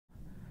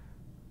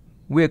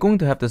we are going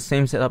to have the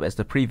same setup as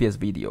the previous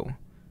video.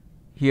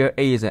 Here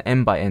A is an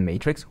m by n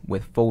matrix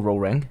with full row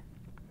rank,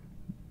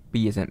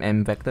 B is an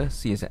m vector,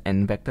 C is an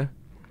n vector,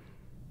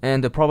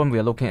 and the problem we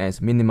are looking at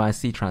is minimize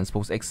C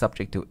transpose x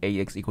subject to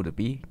Ax equal to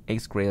B,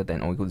 x greater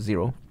than or equal to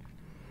 0.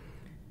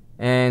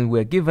 And we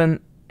are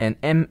given an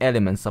m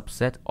element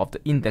subset of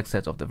the index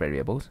sets of the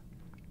variables,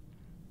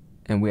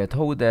 and we are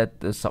told that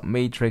the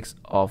submatrix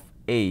of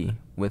A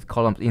with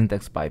columns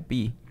indexed by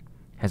B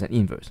has an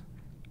inverse.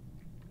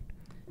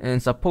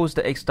 And suppose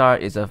the x star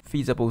is a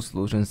feasible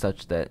solution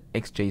such that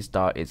xj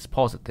star is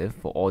positive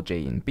for all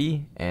j in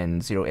B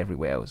and 0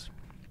 everywhere else.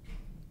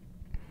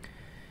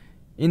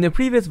 In the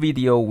previous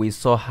video, we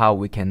saw how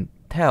we can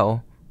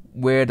tell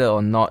whether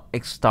or not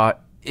x star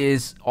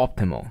is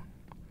optimal.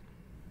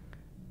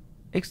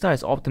 X star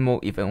is optimal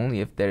if and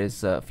only if there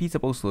is a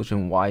feasible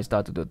solution y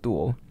star to the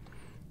dual,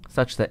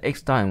 such that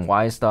x star and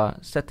y star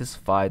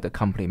satisfy the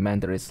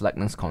complementary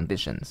slackness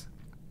conditions.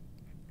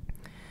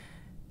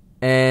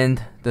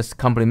 And the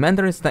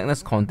complementary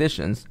slackness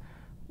conditions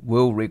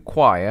will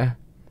require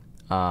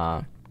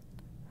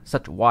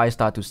such y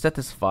star to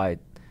satisfy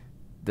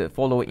the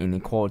following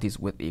inequalities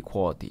with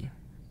equality.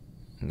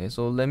 Okay,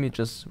 so let me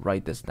just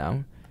write this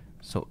down.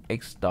 So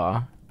x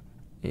star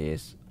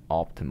is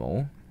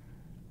optimal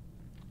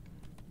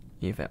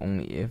if and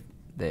only if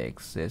there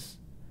exists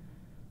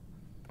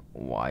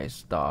y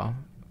star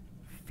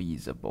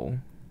feasible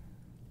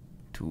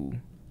to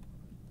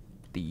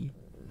D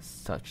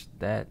such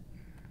that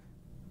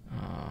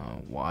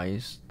y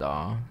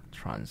star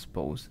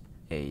transpose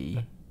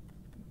A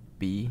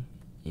B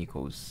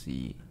equals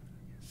C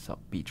sub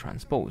B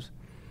transpose.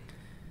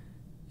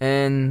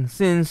 And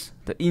since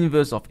the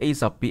inverse of A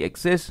sub B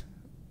exists,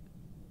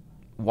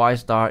 y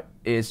star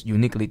is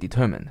uniquely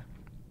determined.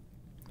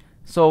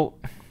 So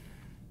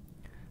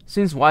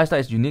since y star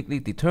is uniquely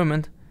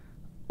determined,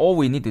 all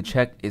we need to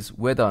check is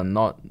whether or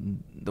not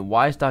the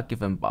y star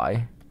given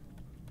by,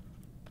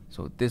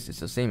 so this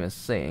is the same as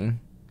saying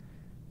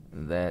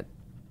that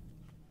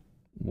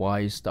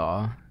y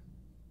star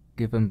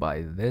given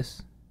by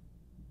this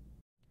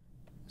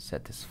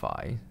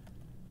satisfy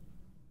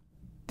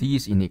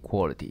these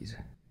inequalities.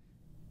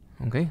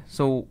 Okay,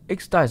 so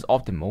x star is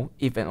optimal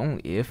if and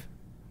only if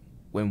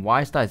when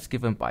y star is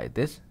given by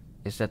this,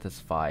 it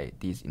satisfies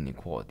these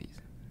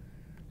inequalities.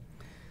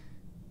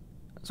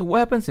 So what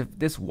happens if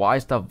this y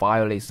star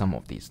violates some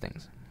of these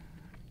things?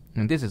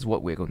 And this is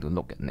what we're going to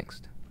look at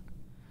next.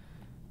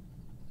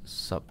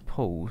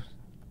 Suppose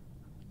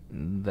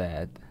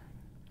that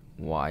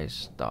y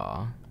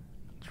star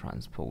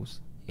transpose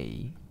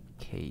A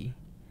k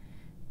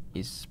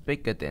is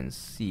bigger than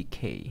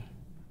ck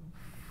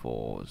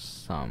for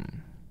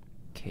some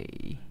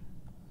k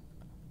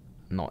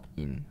not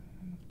in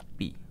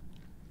B.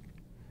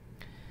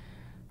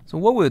 So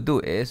what we'll do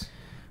is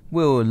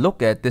we'll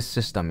look at this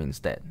system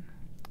instead.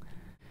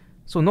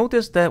 So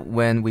notice that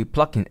when we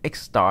plug in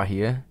x star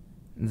here,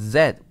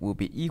 z will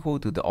be equal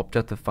to the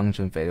objective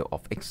function value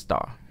of x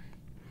star.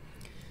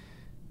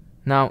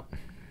 Now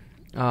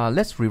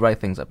let's rewrite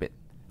things a bit.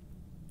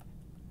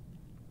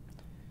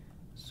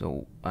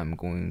 So I'm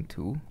going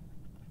to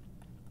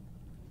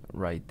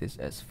write this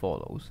as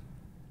follows.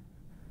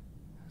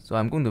 So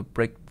I'm going to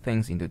break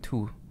things into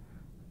two,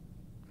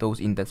 those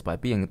indexed by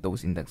B and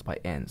those indexed by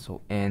n.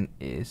 So n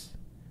is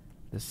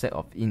the set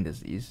of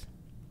indices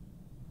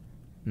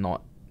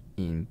not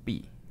in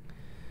B.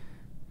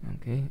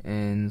 Okay,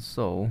 and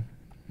so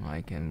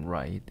I can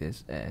write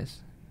this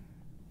as,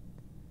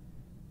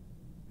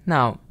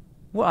 now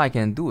what I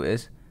can do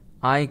is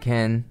I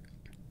can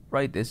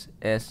write this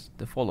as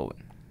the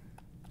following.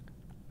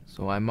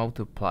 So I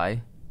multiply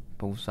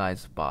both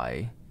sides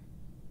by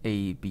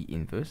AB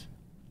inverse.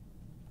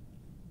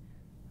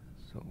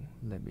 So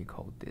let me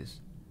call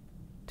this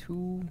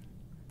 2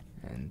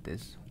 and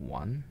this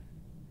 1.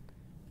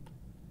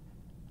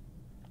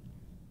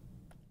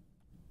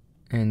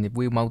 And if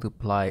we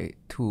multiply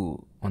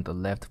 2 on the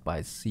left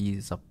by C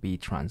sub B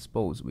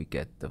transpose, we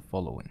get the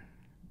following.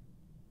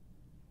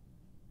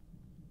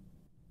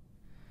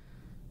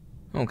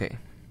 Okay,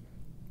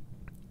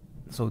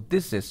 so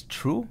this is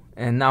true,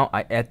 and now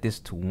I add this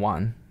to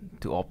 1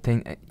 to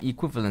obtain an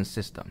equivalent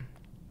system.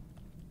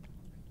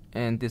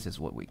 And this is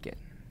what we get.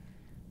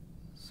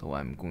 So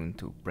I'm going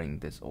to bring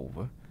this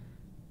over.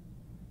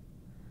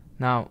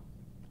 Now,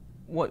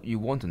 what you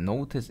want to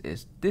notice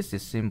is this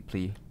is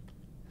simply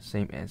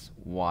same as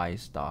y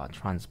star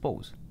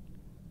transpose.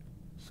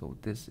 So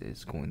this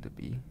is going to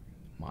be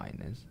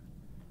minus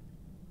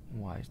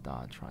y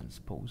star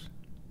transpose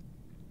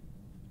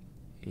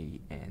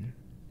an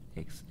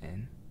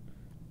xn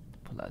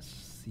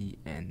plus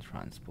cn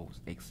transpose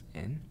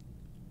xn.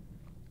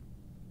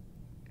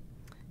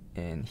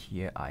 And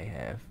here I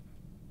have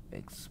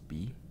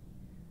xb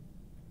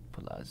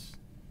plus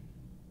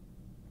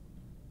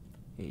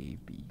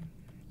ab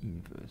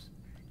inverse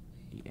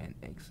an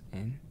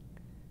xn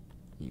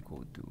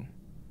equal to,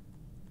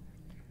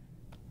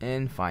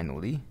 and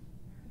finally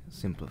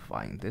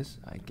simplifying this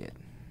I get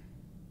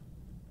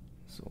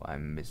So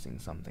I'm missing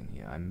something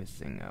here. I'm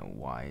missing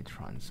y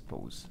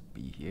transpose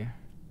b here,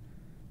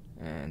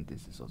 and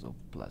this is also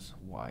plus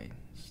y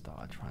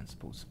star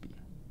transpose b.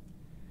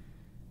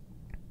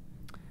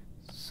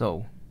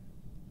 So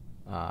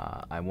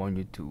I want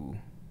you to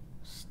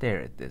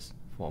stare at this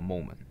for a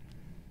moment.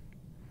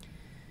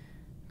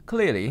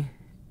 Clearly,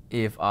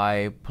 if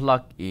I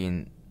plug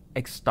in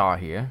x star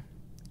here,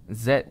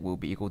 z will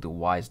be equal to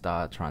y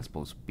star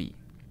transpose b,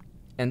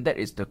 and that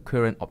is the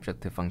current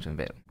objective function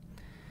value.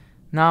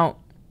 Now,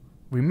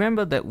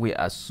 remember that we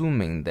are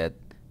assuming that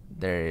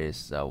there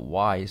is a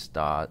y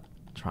star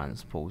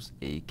transpose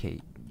ak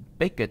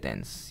bigger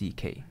than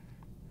ck.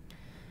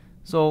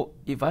 So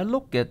if I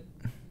look at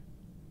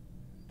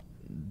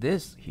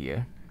this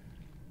here,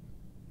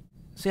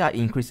 say I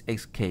increase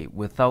xk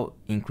without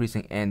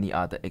increasing any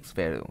other x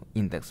value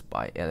indexed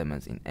by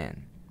elements in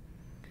n,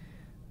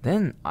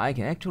 then I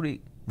can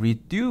actually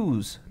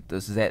reduce the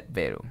z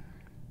value.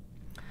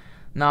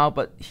 Now,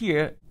 but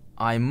here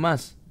I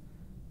must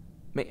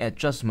make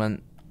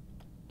adjustment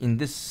in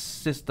this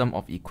system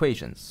of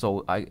equations,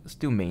 so I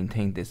still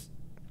maintain this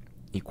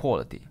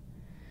equality.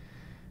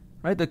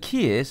 Right? The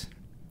key is,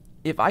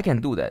 if I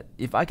can do that,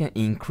 if I can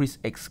increase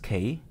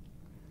xk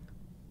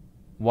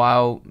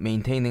while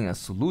maintaining a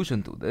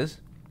solution to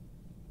this,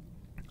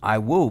 I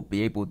will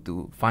be able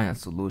to find a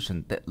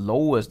solution that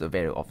lowers the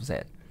value of z.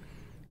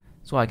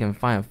 So I can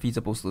find a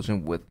feasible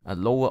solution with a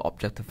lower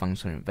objective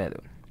function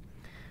value.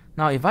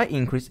 Now, if I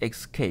increase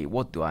xk,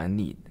 what do I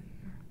need?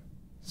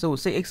 So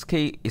say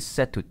xk is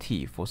set to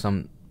t for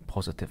some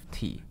positive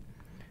t.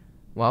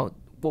 Well,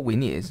 what we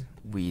need is,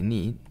 we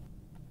need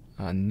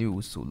a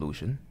new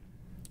solution,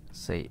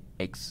 say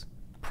x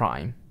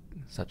prime,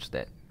 such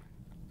that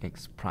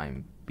x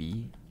prime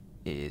b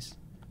is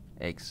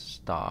x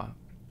star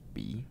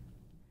b,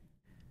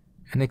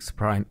 and x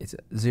prime is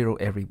 0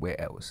 everywhere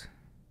else.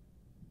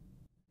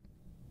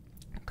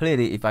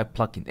 Clearly, if I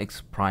plug in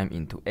x prime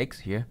into x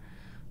here,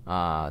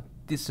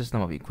 this system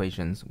of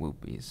equations will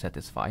be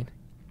satisfied,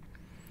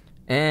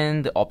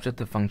 and the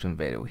objective function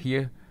value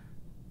here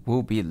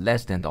will be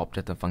less than the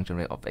objective function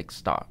value of x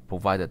star,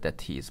 provided that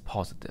t is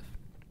positive.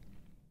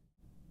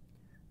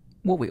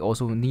 What we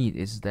also need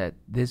is that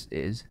this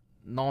is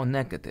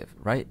non-negative,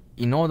 right?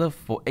 In order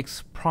for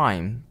x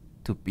prime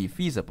to be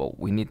feasible,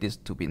 we need this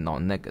to be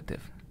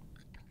non-negative.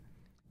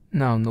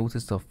 Now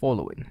notice the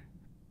following.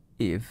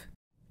 If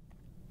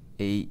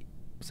a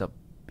sub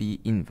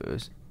b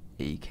inverse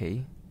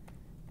ak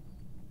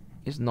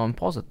is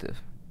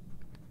non-positive,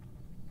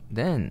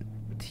 then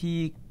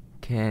t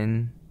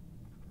can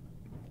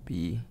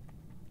be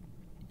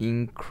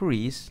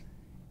increased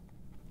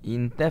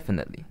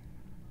indefinitely.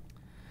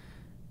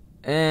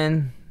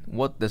 And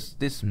what does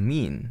this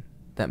mean?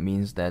 That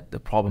means that the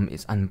problem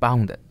is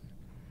unbounded.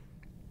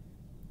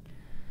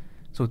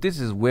 So this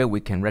is where we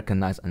can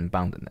recognize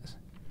unboundedness.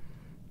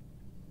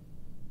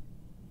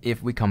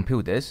 If we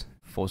compute this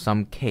for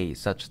some k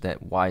such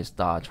that y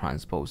star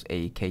transpose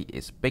ak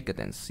is bigger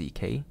than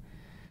ck,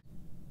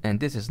 and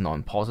this is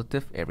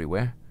non-positive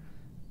everywhere,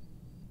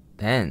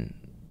 then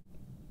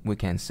we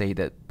can say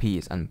that p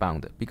is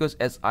unbounded, because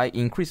as I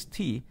increase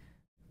t,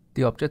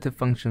 the objective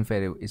function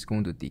value is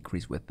going to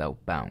decrease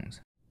without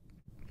bounds.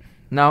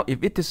 Now,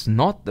 if it is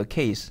not the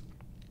case,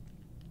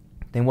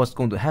 then what's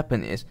going to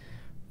happen is,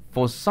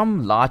 for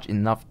some large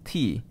enough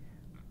t,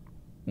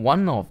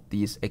 one of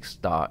these x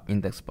star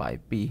indexed by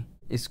b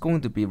is going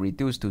to be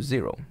reduced to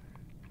 0.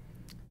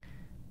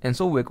 And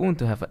so we're going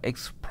to have an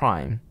x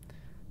prime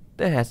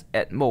that has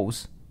at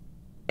most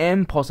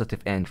m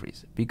positive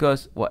entries,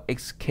 because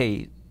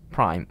xk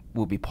prime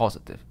will be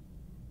positive.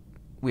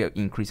 We are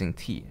increasing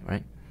t,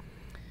 right?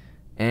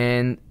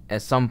 And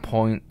at some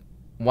point,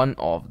 one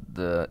of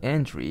the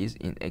entries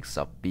in x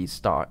sub b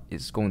star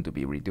is going to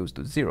be reduced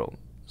to 0.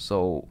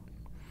 So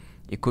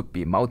it could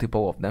be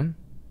multiple of them,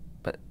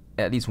 but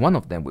at least one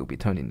of them will be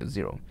turned into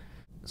 0.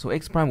 So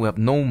x prime will have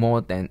no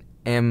more than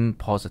m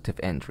positive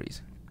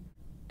entries.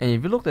 And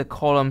if you look at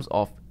columns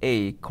of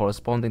A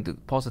corresponding to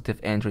positive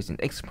entries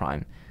in x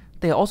prime,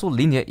 they are also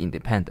linear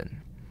independent.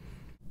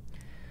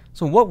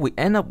 So what we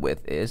end up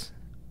with is,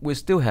 we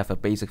still have a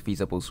basic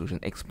feasible solution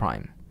x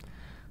prime.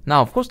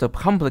 Now, of course, the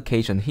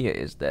complication here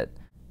is that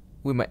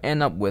we might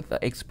end up with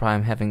x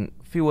prime having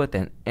fewer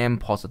than m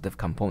positive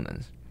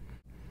components.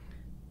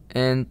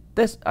 And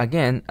that's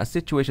again a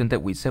situation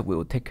that we said we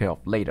will take care of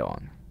later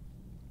on.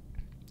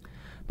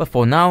 But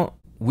for now,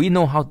 we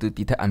know how to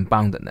detect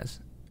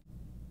unboundedness.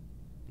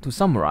 To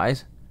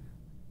summarize,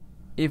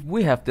 if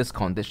we have this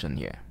condition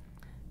here,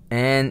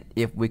 and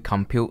if we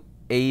compute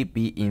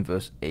AB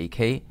inverse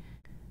AK,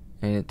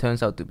 and it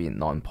turns out to be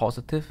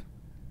non-positive,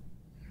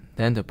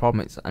 then the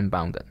problem is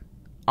unbounded.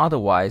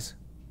 Otherwise,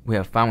 we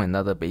have found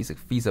another basic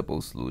feasible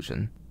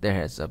solution that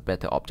has a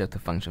better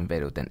objective function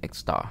value than x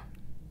star.